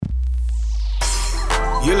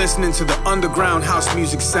You're listening to the underground house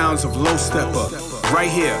music sounds of Low Stepper, right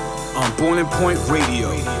here on Boiling Point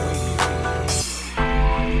Radio.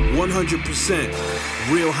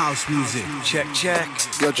 100% real house music. Check, check.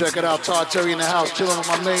 Yo, check it out. Todd Terry in the house, chilling with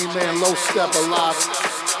my main man, Low Stepper, live.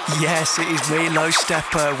 Yes, it is me, Low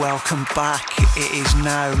Stepper. Welcome back. It is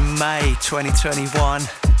now May 2021.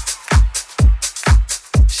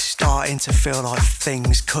 Starting to feel like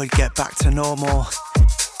things could get back to normal.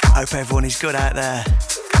 Hope everyone is good out there.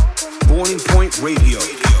 Boiling Point Radio.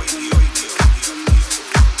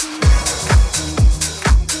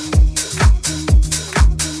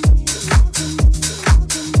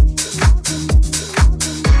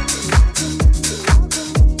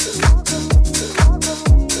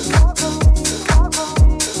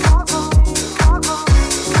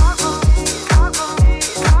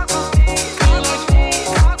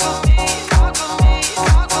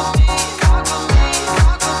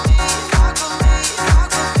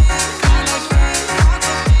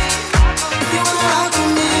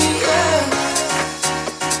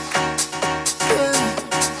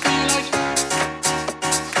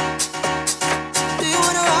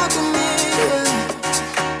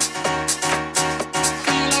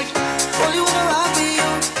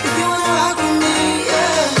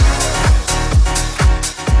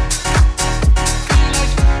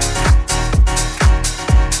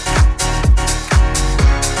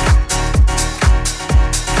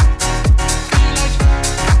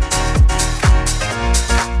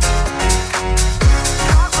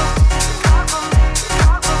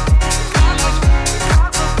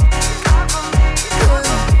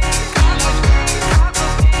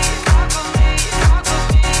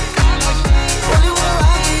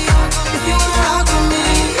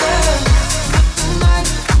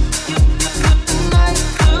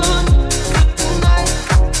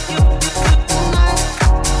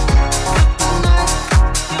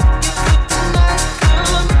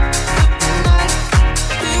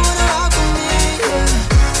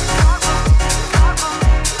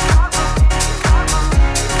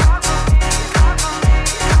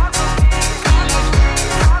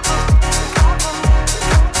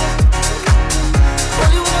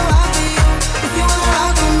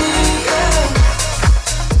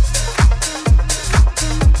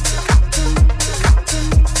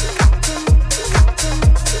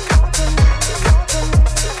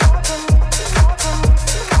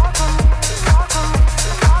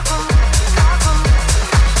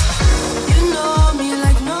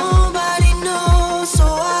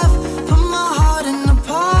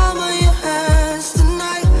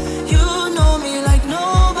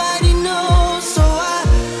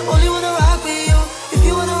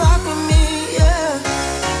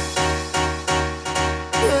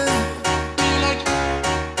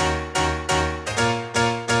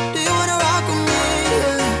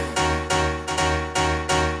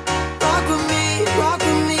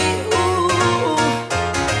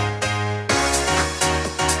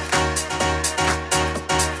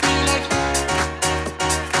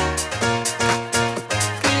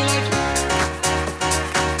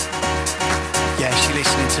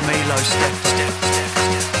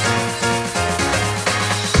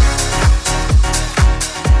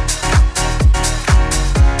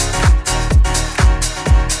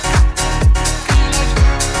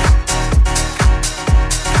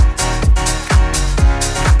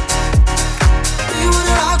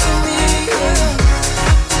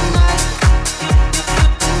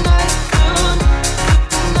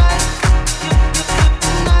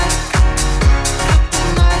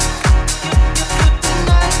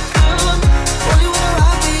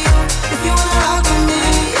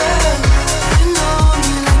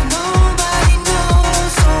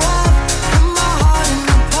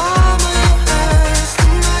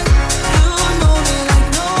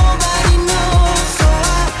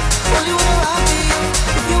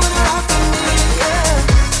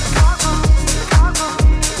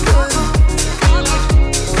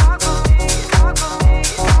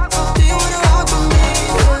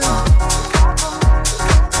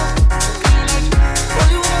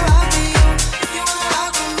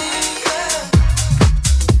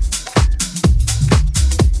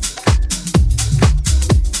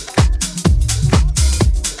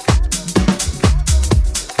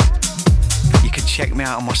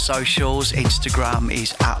 Socials, Instagram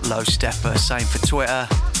is @LowStepper, same for Twitter.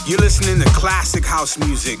 You're listening to classic house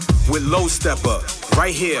music with Low Stepper,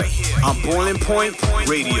 right here on Boiling Point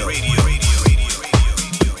Radio.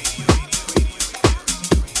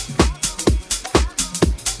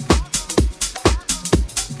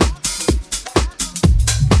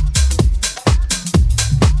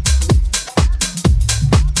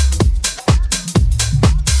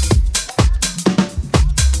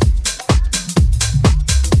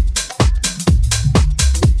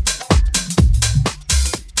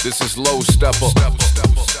 Low Stepper.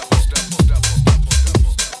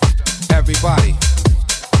 Everybody.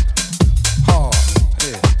 Hard,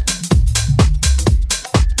 yeah.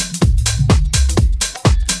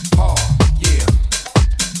 Hard, yeah.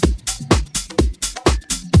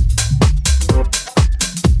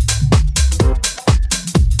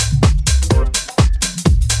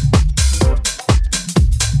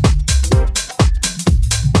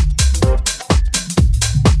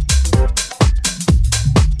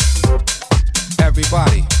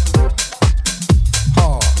 Everybody.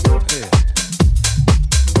 Hard, yeah.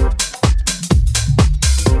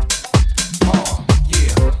 Hard,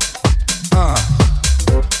 yeah.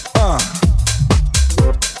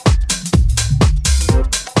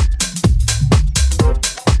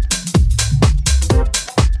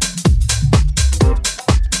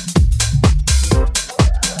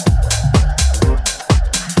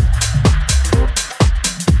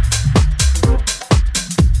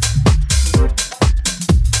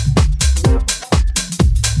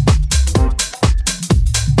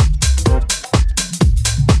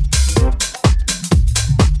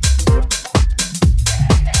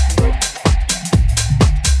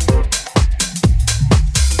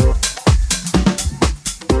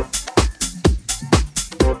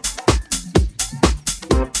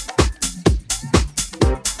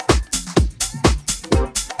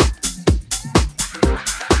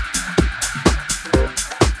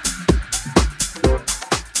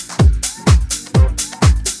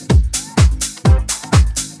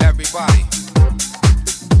 Everybody.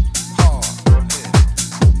 Hard, yeah.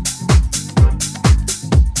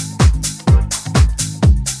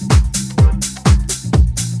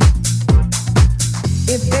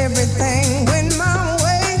 If everything went my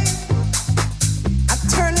way, I'd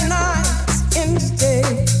turn the nights into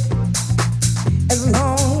day. As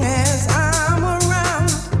long as I'm around,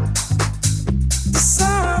 the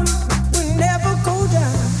sun will never go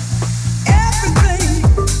down. Everything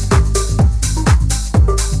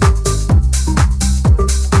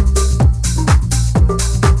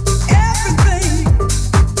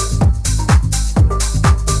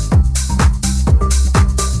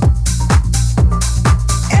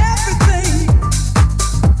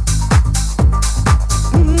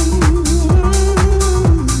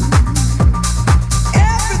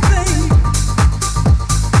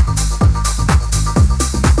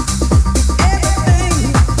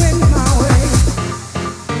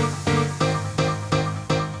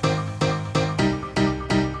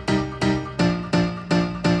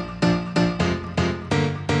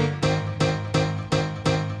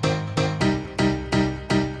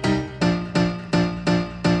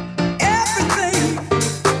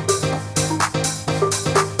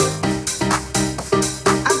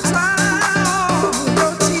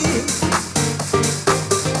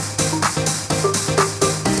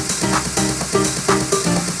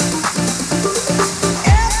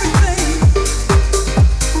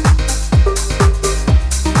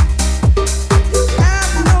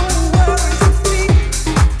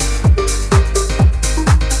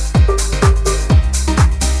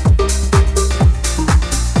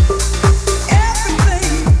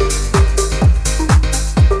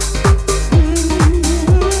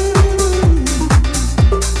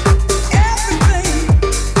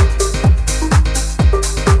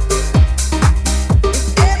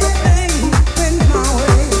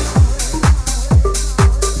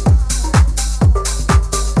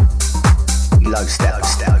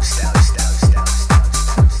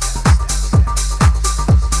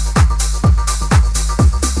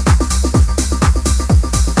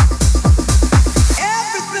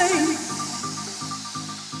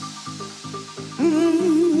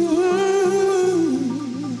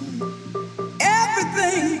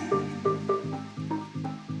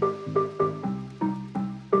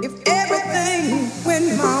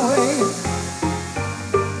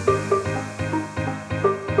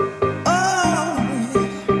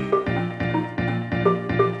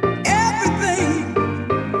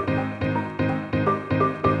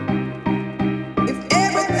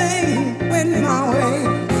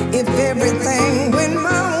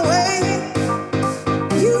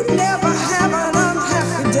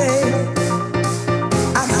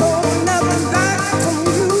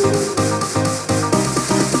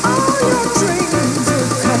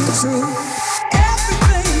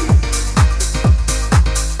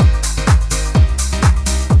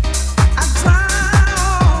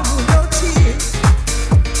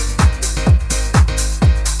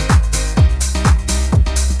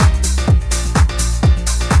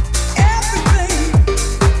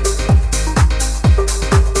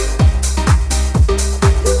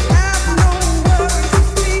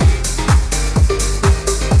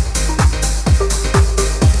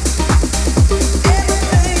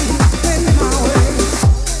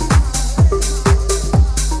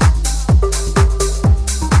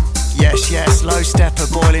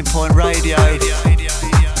Boiling Point Radio.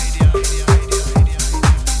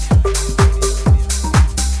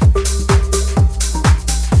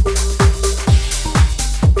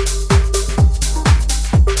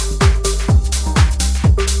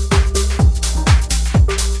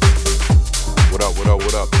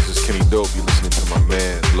 What up? This is Kenny Dope. You're listening to my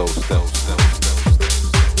man, Low Step.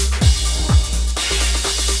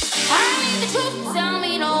 I need the truth, tell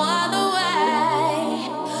me no other way.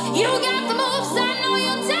 You got the moves, I know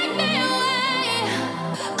you'll take me away.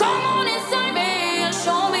 Come on inside me and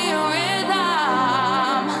show me your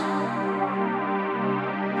rhythm.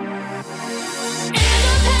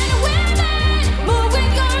 Independent women, move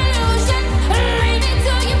with your illusion. Lead me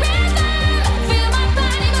to your rhythm, feel my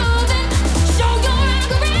body moving. Show your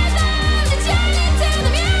algorithm, the journey to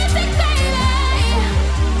the music, baby.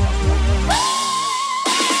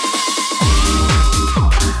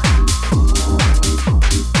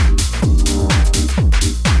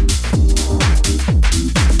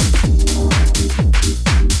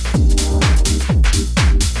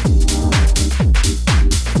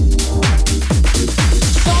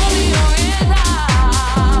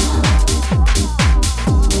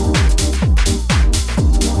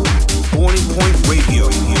 Boiling Point Radio.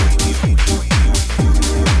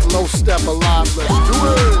 Low step alive, let's do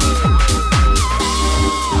it.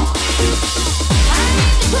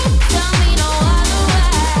 Tell me no other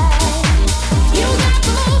way. You got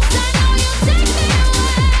the moves, I know you'll take me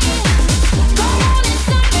away. Come on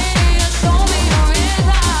inside me and show me your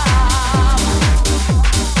rhythm.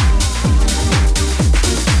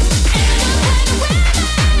 Independent women,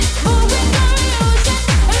 move with your illusion.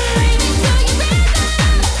 Lead me to your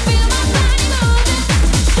rhythm, feel my body moving.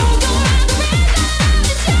 Show your algorithm,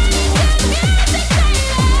 the journey to the music, baby.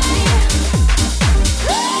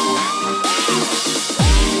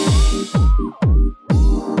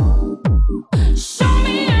 Show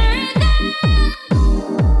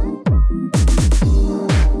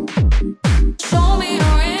me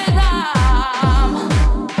your rhythm. Show me your rhythm.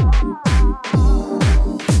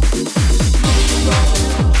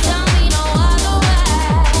 Tell me no other way.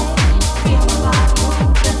 Feel my body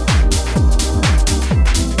moving.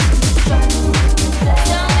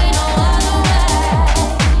 Tell me no other way.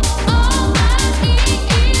 All I need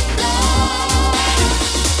is love.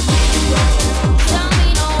 Tell me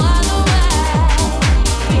no other way.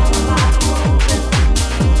 Feel my body moving.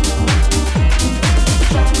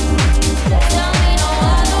 Tell me no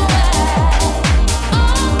other way.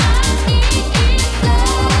 All I need is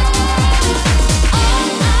love. All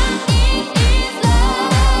I need is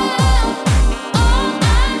love. All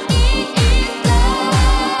I need is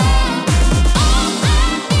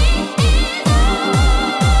love.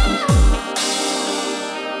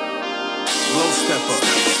 Low Stepper.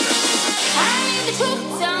 I need the truth,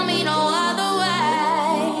 tell me no other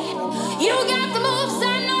way. You got the moves, I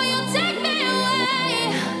know you'll take me away.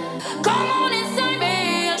 Come on inside me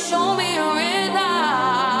and show me your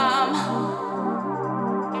rhythm.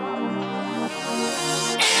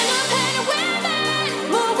 Independent women,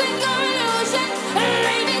 move with your illusion.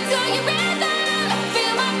 Lead me to your rhythm,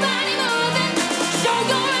 feel my body moving. Show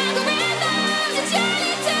your algorithm, the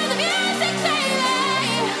journey to the music, baby.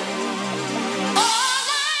 All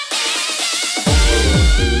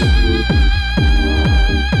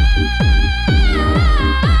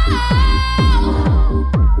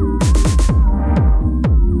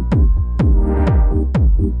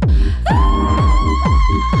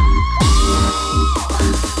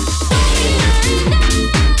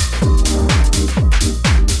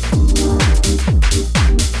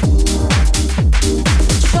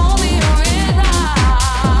show me your rhythm.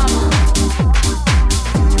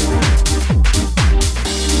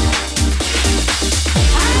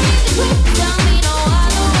 I need the truth, tell me no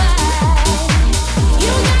other way.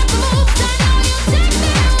 You got the moves, I know you'll take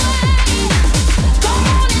me away. Come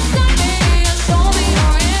on inside me and show me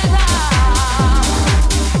your rhythm.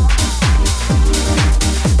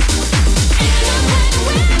 Independent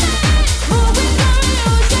women, move with your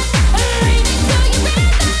illusion. Lead me to your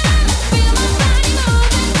rhythm, feel my body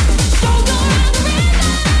moving. Show your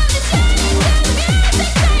algorithm, the journey to the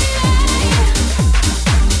music, baby.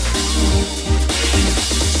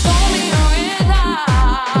 Show me your rhythm.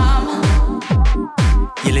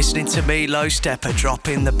 You're listening to me, Low Stepper,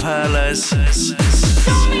 dropping the perlers. Show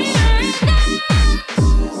me your rhythm.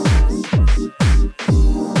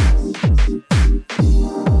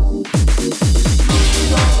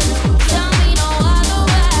 Tell me no other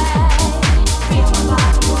way. Feel my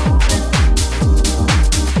body moving.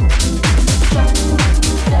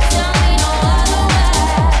 Tell me no other way.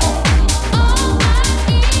 All I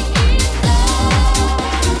need is love.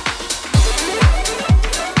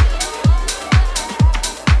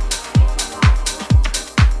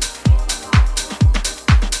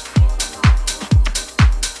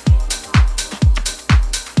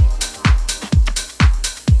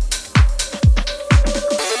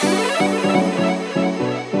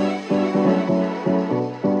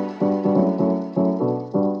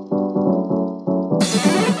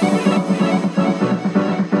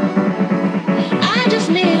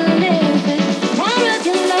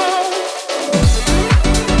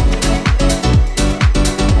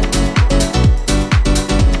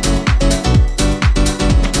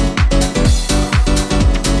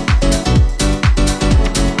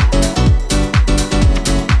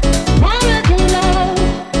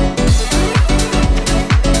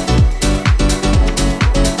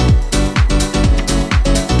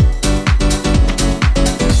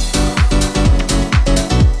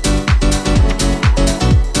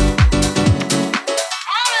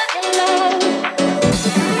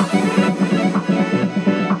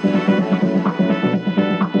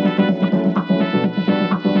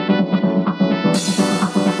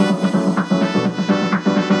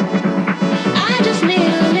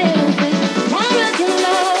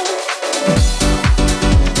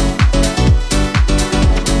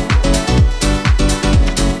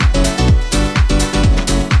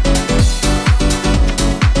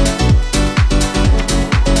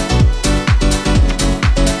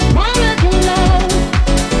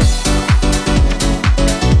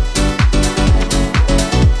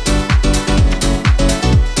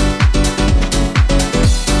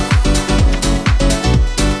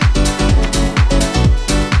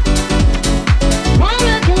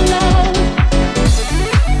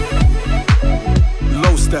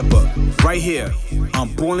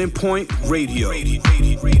 Boiling Point Radio.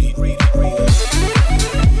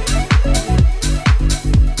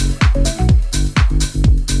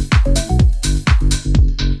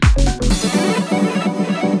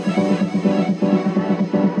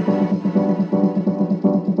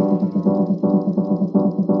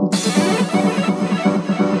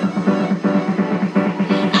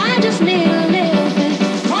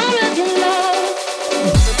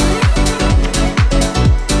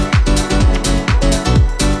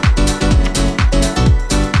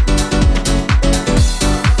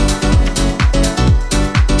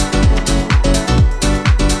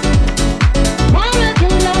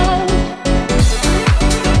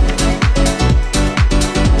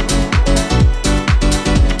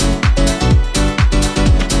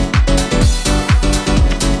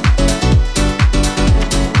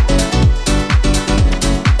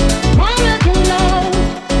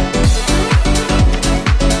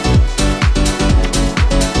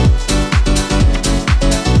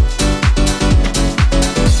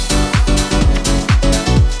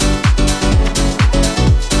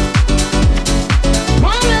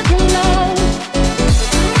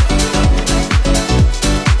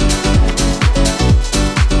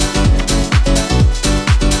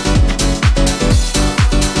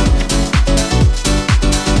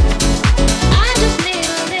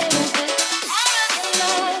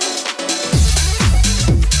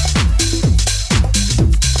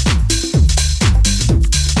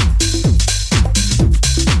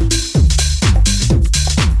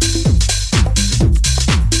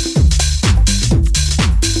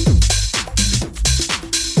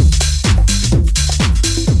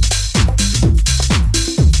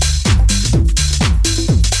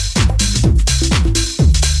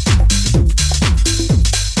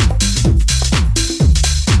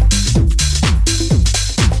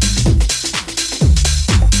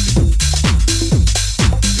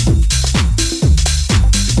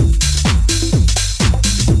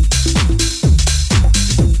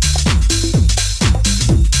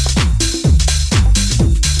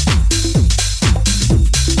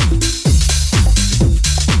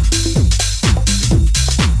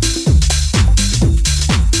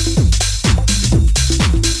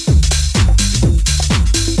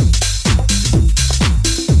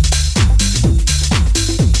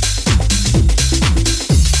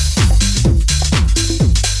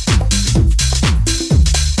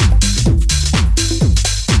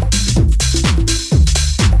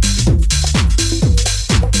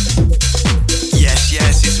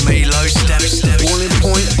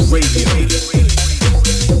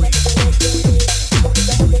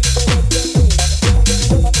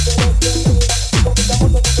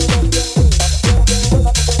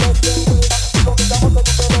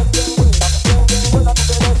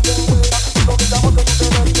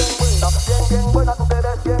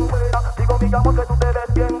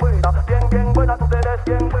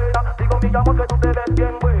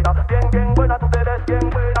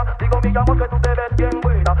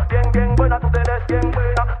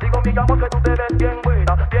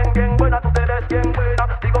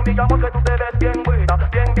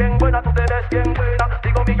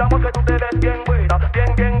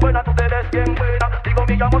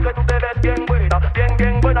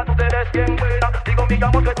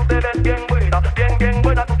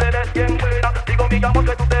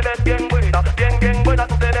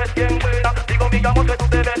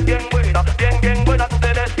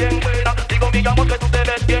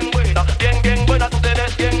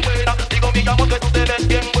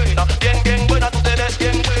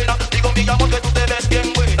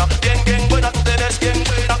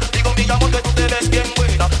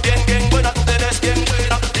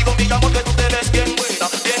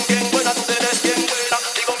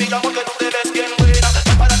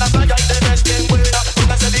 Para la playa y te ves bien buena,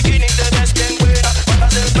 con ese bikini te ves bien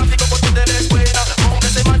buena.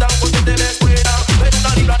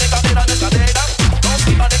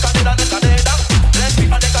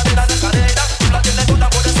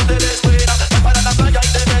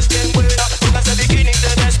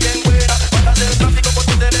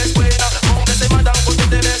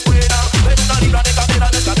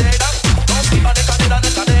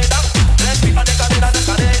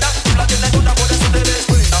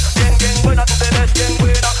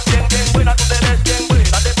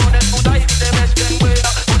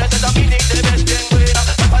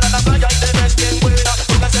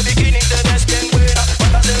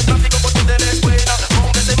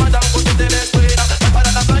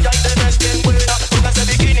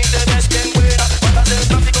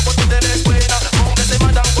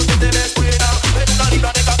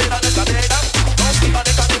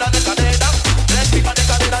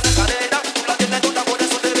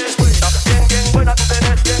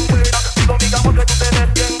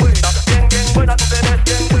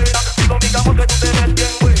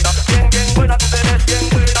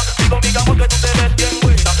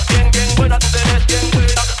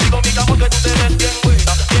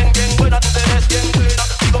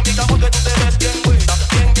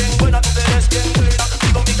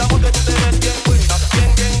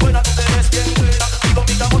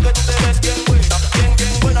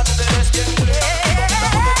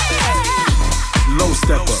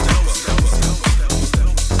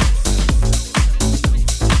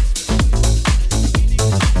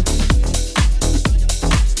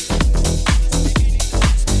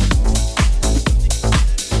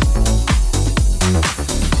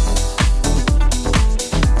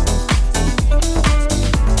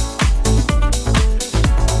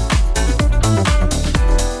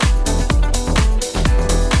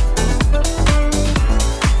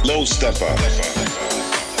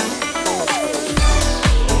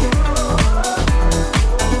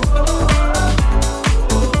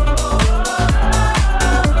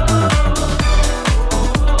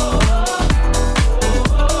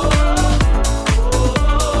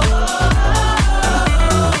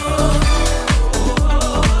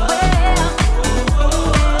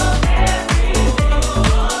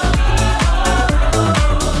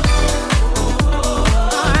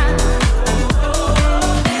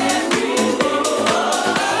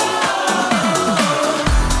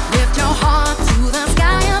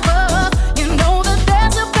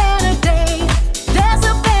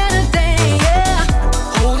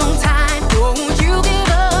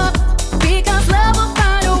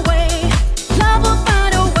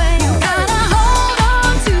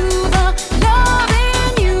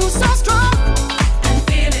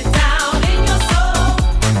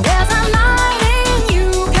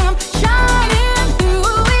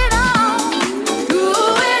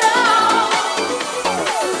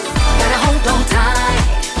 don't die.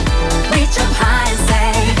 Reach up high and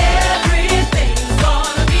say everything's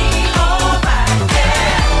gonna be alright.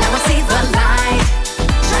 Yeah. Now I see the light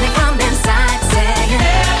shining from inside, saying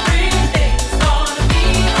everything's gonna be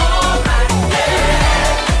alright.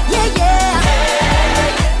 Yeah, yeah,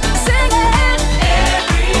 yeah. Sing it.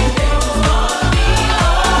 Everything's gonna be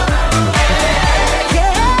alright.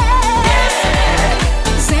 Yeah, yeah.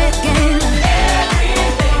 Say it again.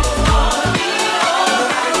 Everything's gonna be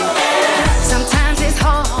alright. Sometimes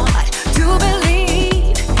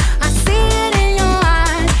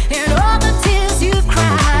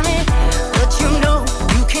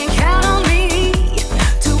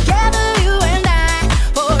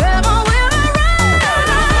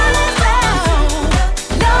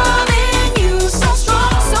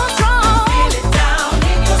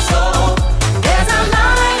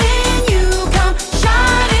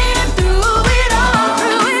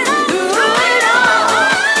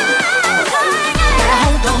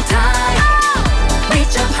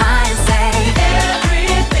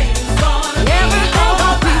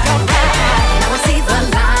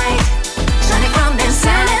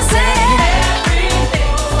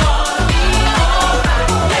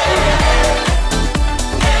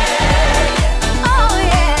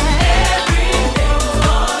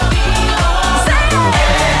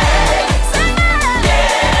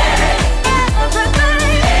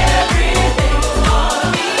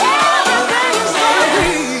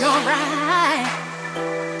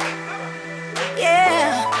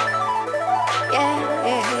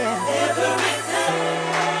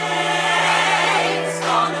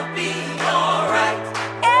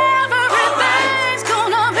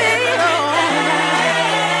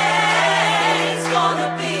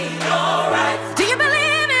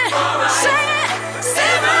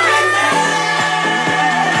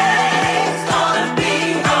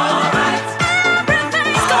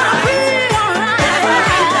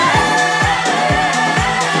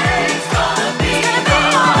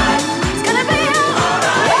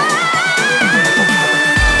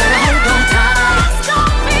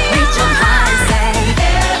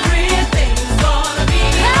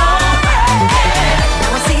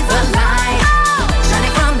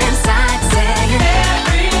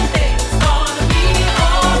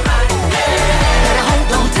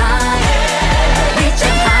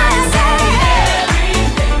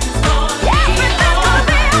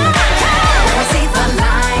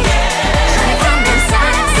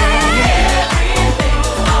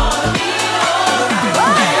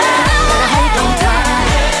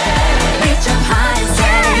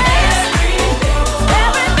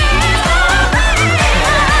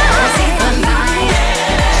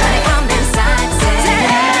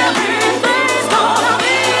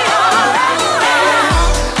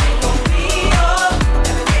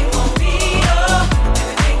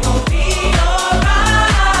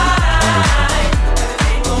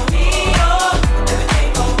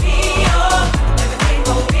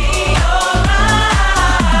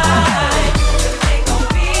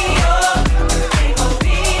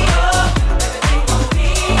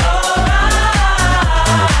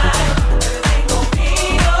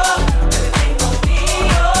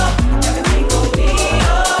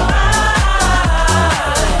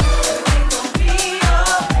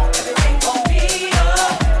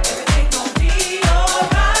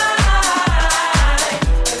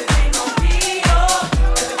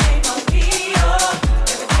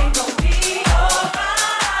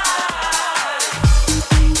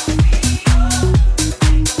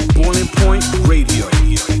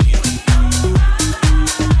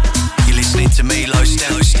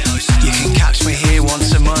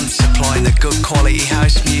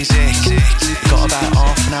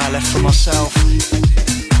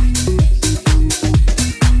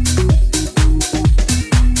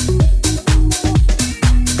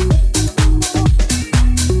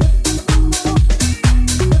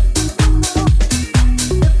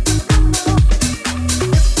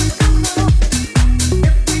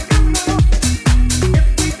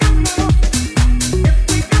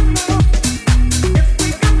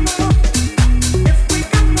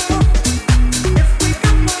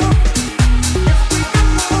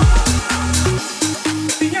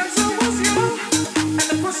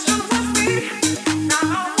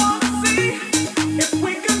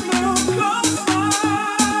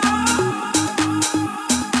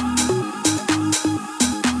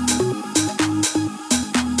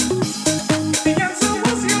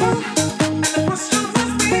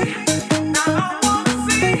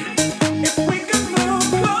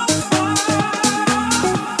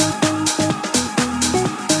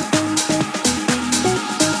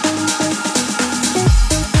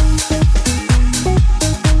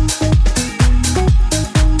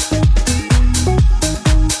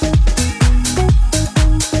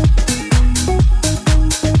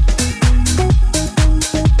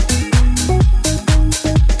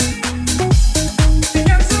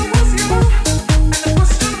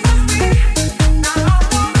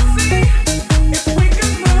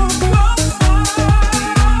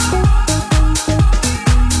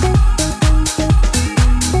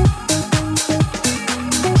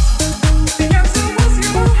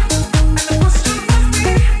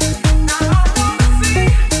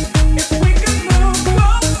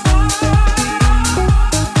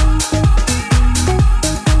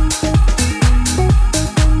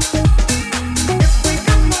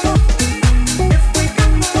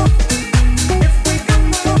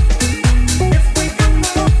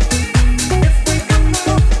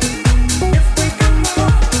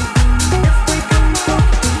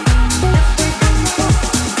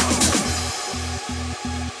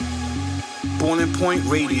Boiling Point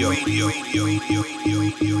Radio.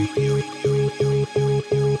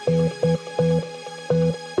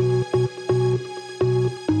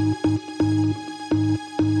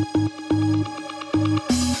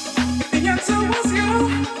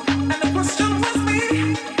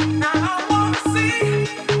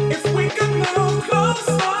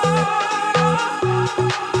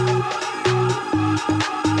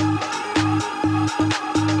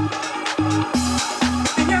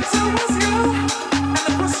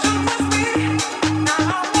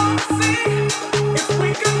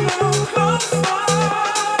 We can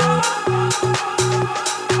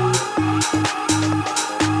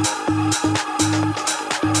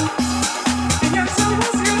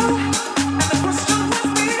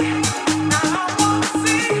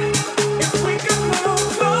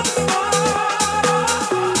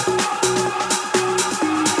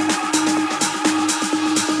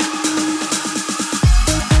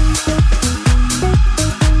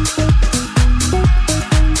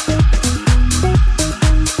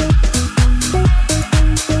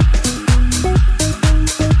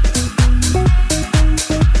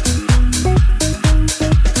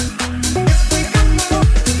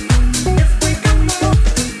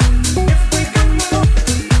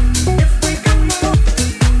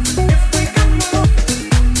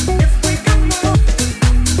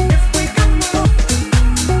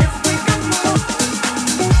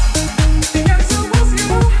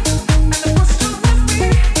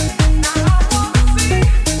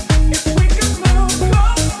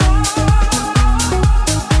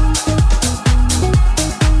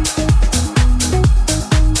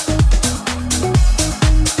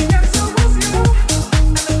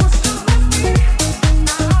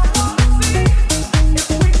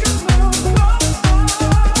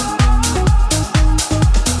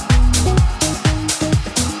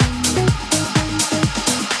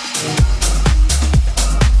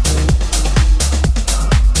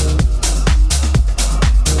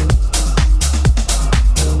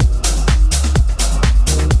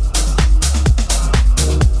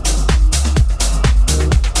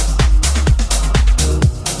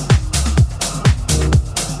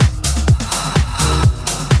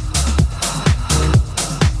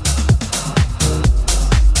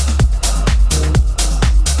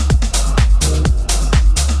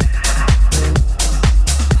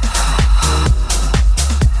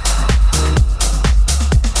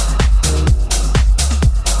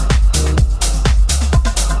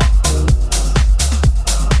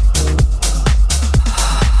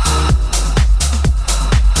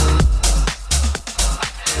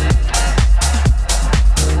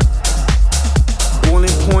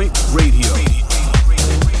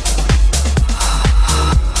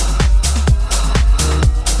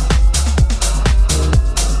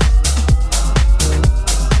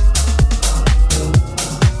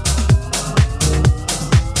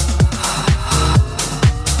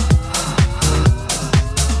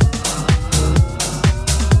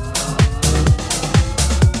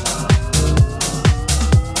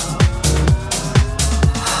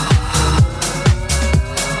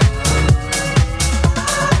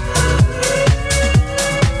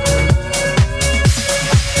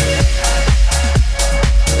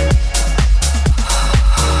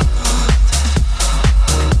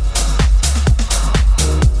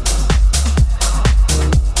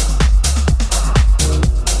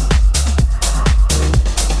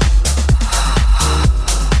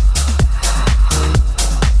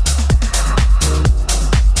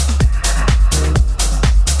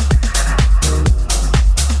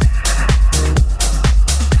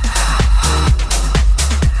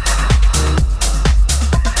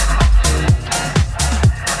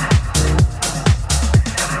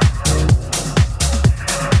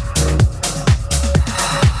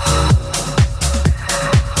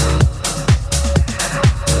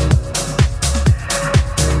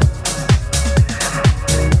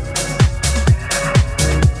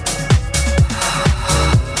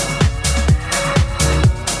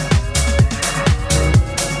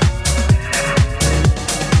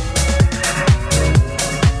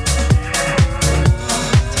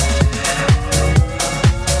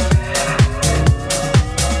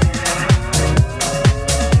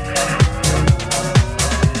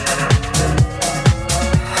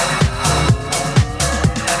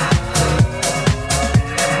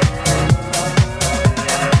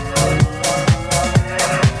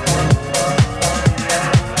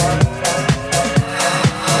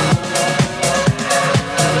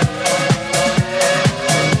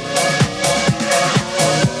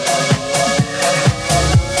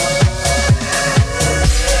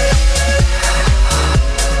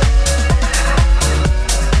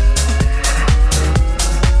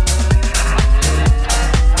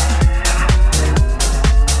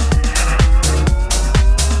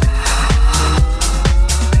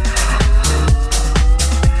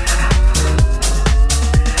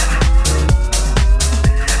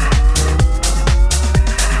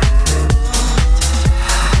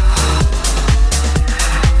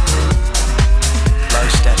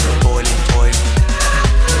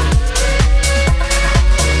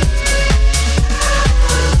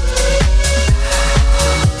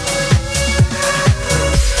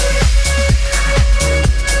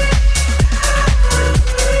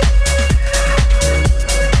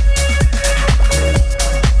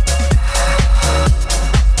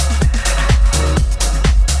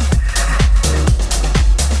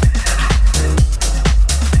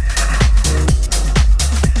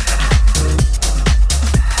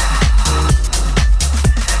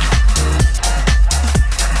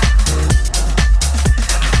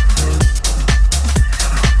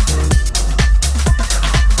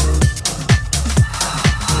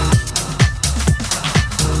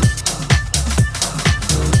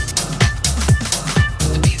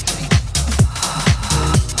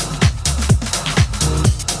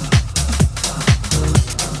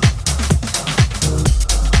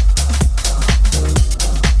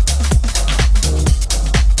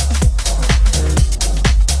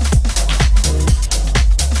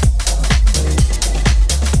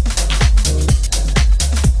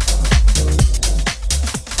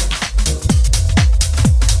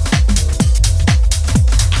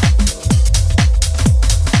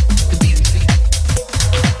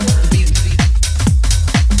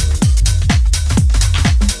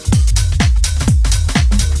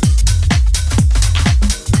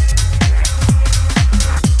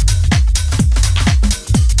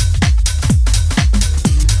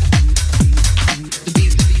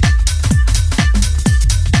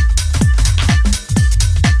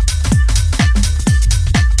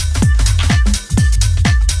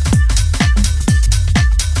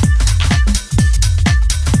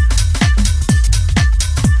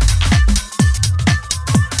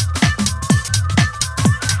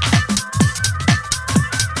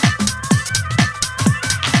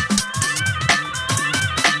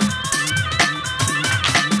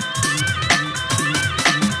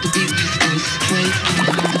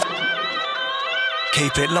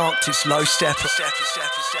Keep it locked, it's Low Stepper.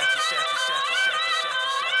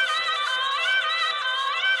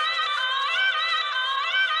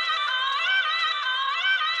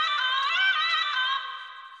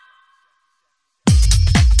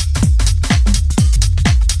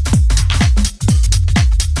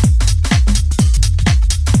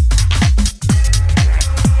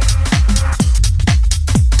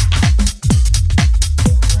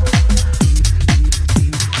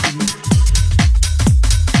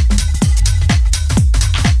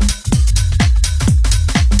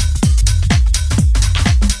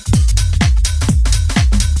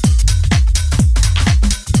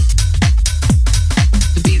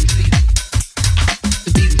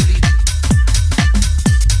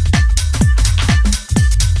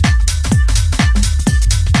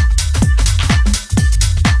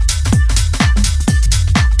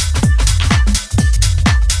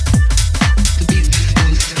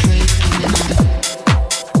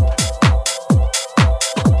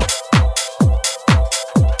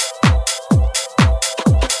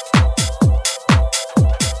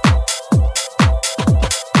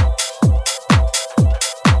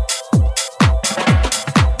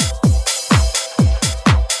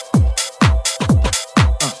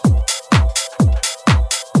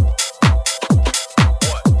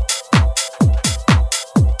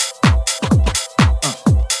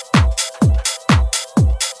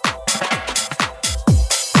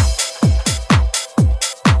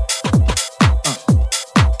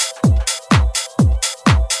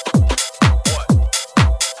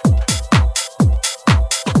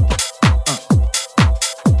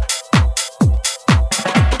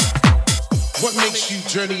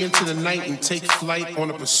 Journey into the night and take flight on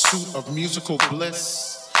a pursuit of musical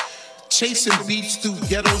bliss. Chasing beats through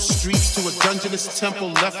ghetto streets to a dungeonous temple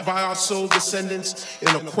left by our soul descendants in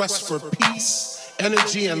a quest for peace,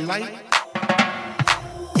 energy, and light.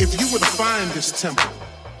 If you were to find this temple,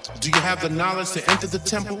 do you have the knowledge to enter the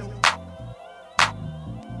temple?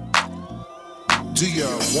 Do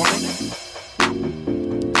you want it?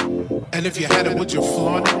 And if you had it, would you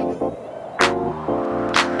flaunt it?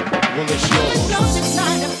 Well, it's yours.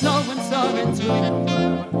 Flow and soar into it.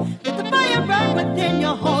 Let the fire burn within you,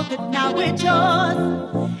 hold it, now it's yours.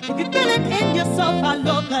 If you feel it in your soul,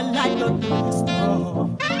 follow the light, go through the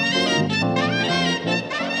storm.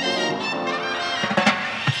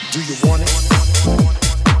 Do you want it?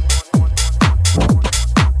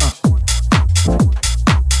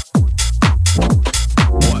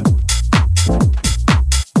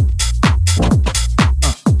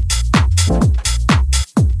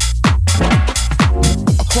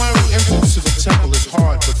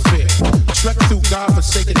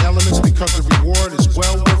 godforsaken elements because the reward is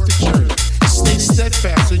well worth the journey. Stay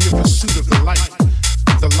steadfast in your pursuit of the light.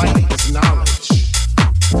 The light is knowledge.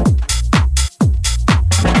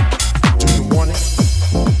 Do you want it?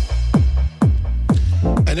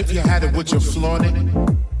 And if you had it, would you flaunt it?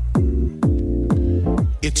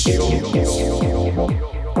 It's yours.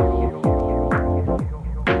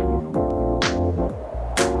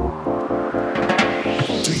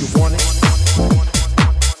 Do you want it?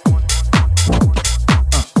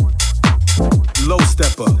 Low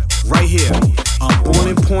Stepper, right here on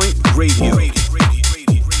Boiling Point Radio. And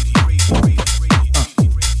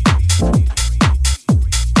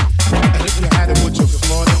if you had it, would you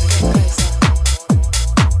flaunt it?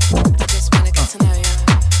 I just wanna get to know you.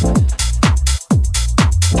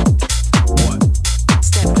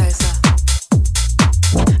 Step closer.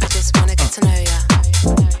 I just wanna get to know you.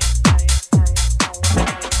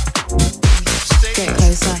 Get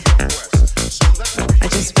closer. I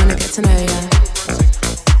just wanna get to know you.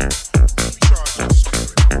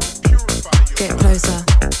 Get closer.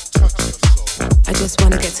 I just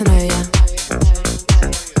wanna get to know you.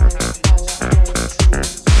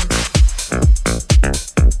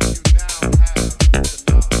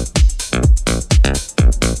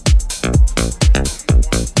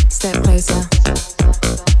 Step closer.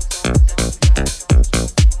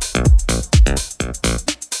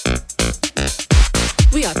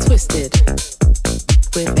 We are twisted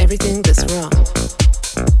with everything that's wrong,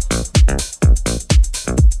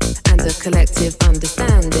 and a collective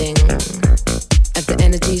understanding of the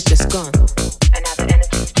energy's just gone. And now the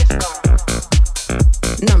energy's just gone.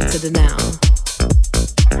 Numb to the now.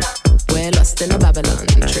 We're lost in the Babylon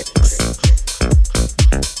tricks.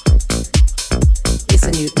 It's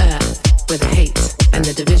a new earth where the hate and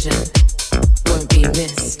the division won't be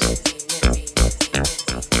missed.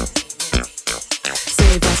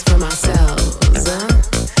 Save us from ourselves,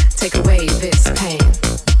 take away this pain.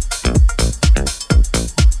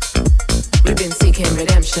 We've been seeking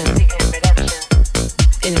redemption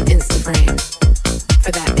in an Insta frame for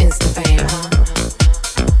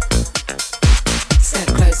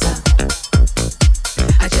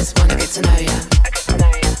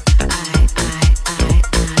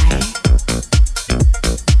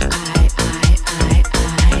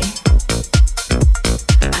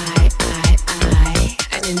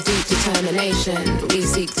domination. We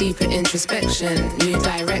seek deeper introspection, new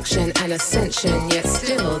direction and ascension. Yet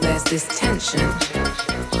still there's this tension.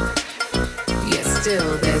 Yet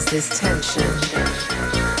still there's this tension.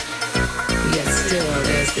 Yet still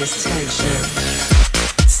there's this tension.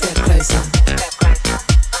 Step closer.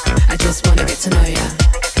 I just wanna get to know ya.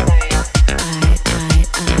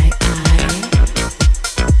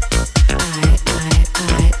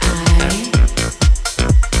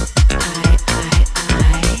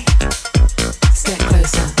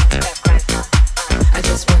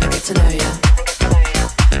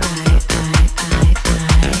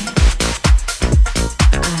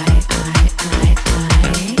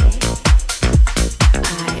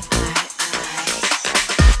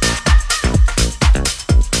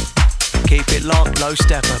 Low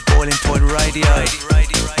Stepper, Boiling Point Radio.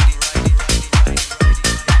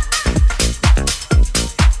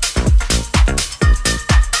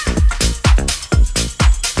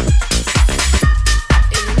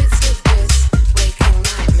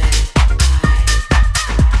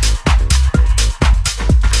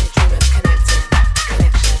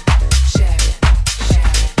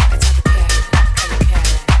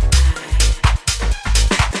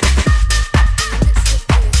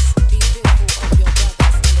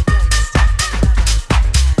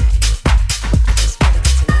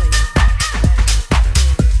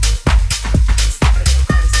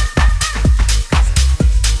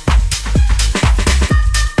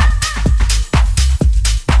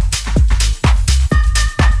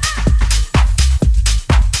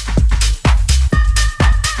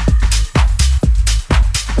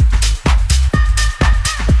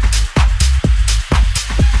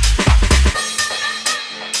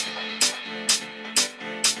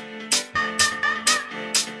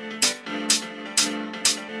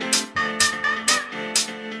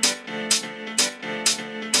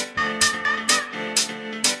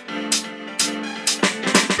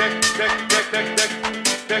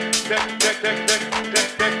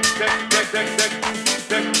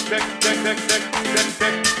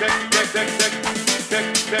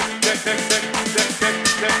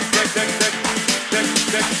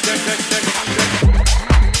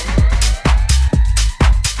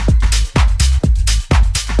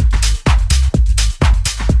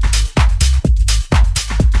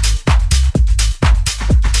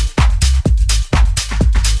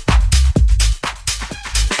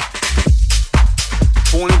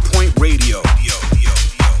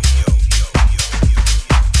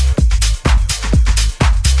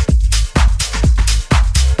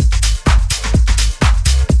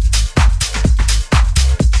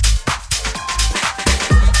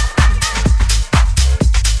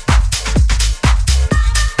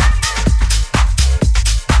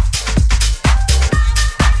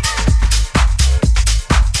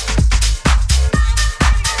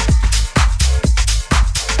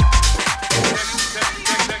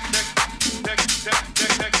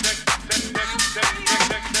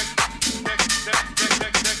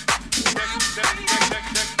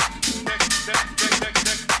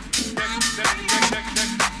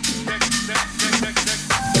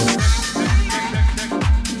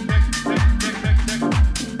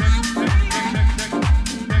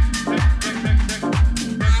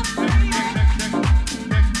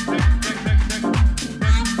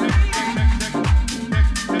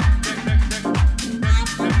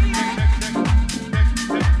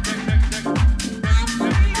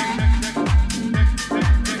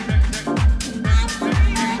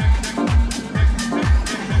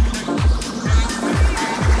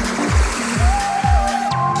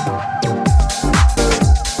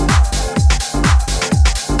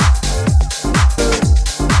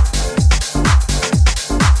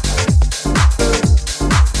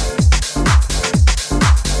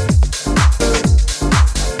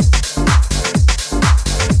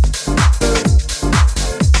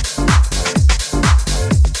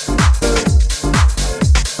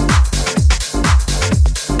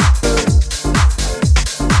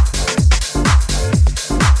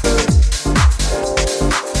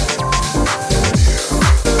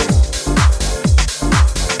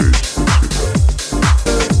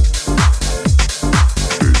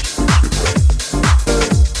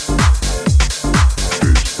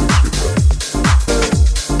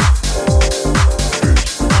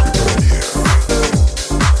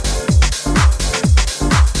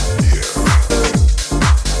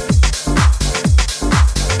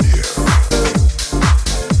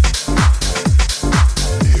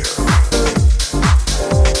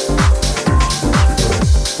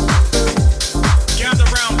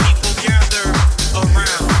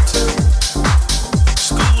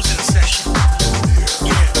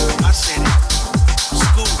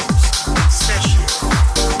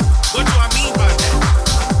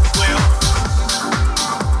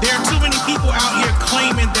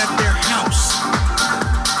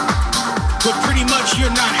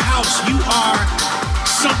 house, you are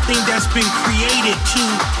something that's been created to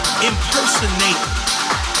impersonate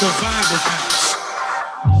the vibe of house.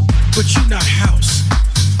 But you're not house.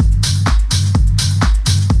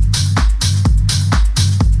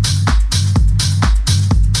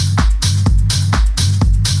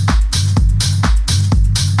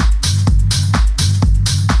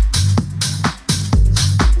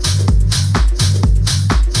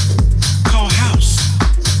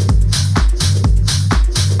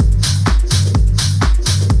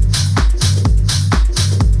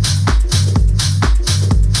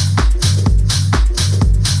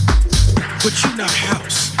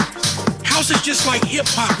 Just like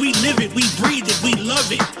hip-hop, we live it, we breathe it, we love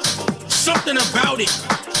it. Something about it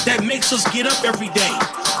that makes us get up every day,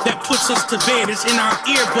 that puts us to bed. It's in our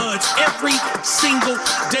earbuds every single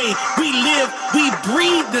day. We live, we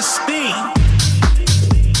breathe this thing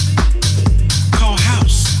called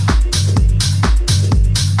house.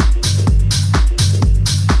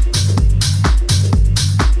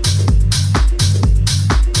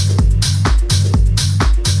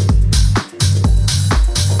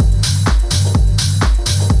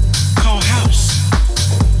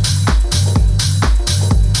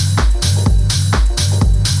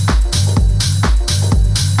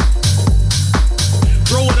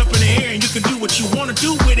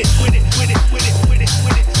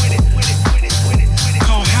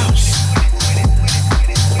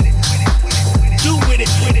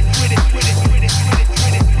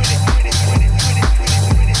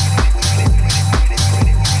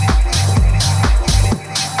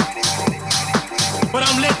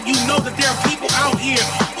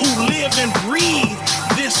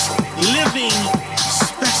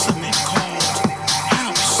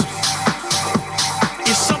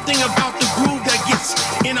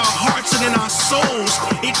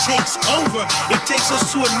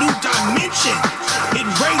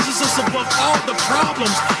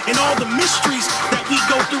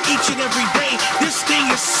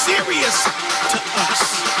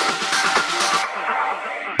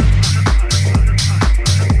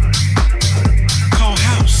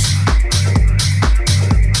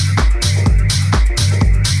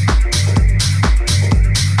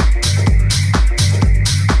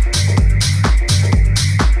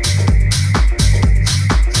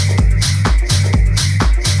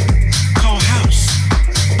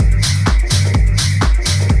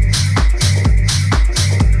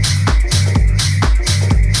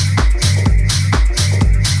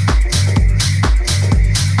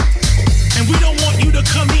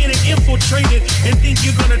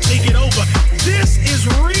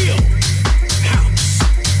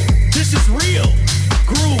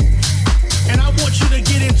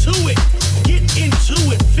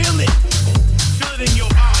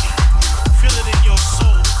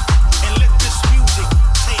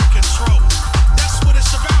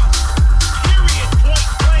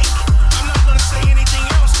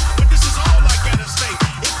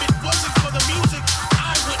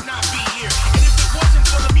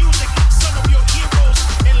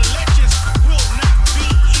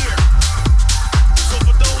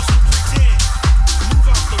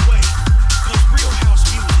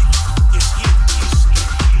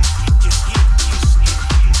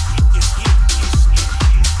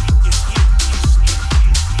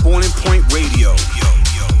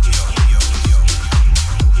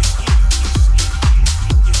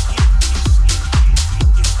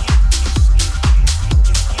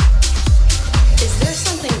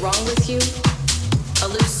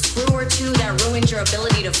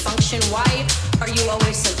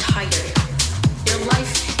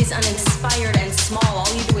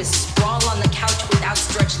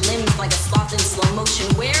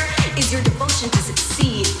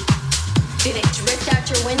 Did it drift out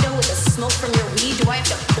your window with the smoke from your weed? Do I have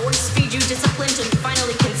to force feed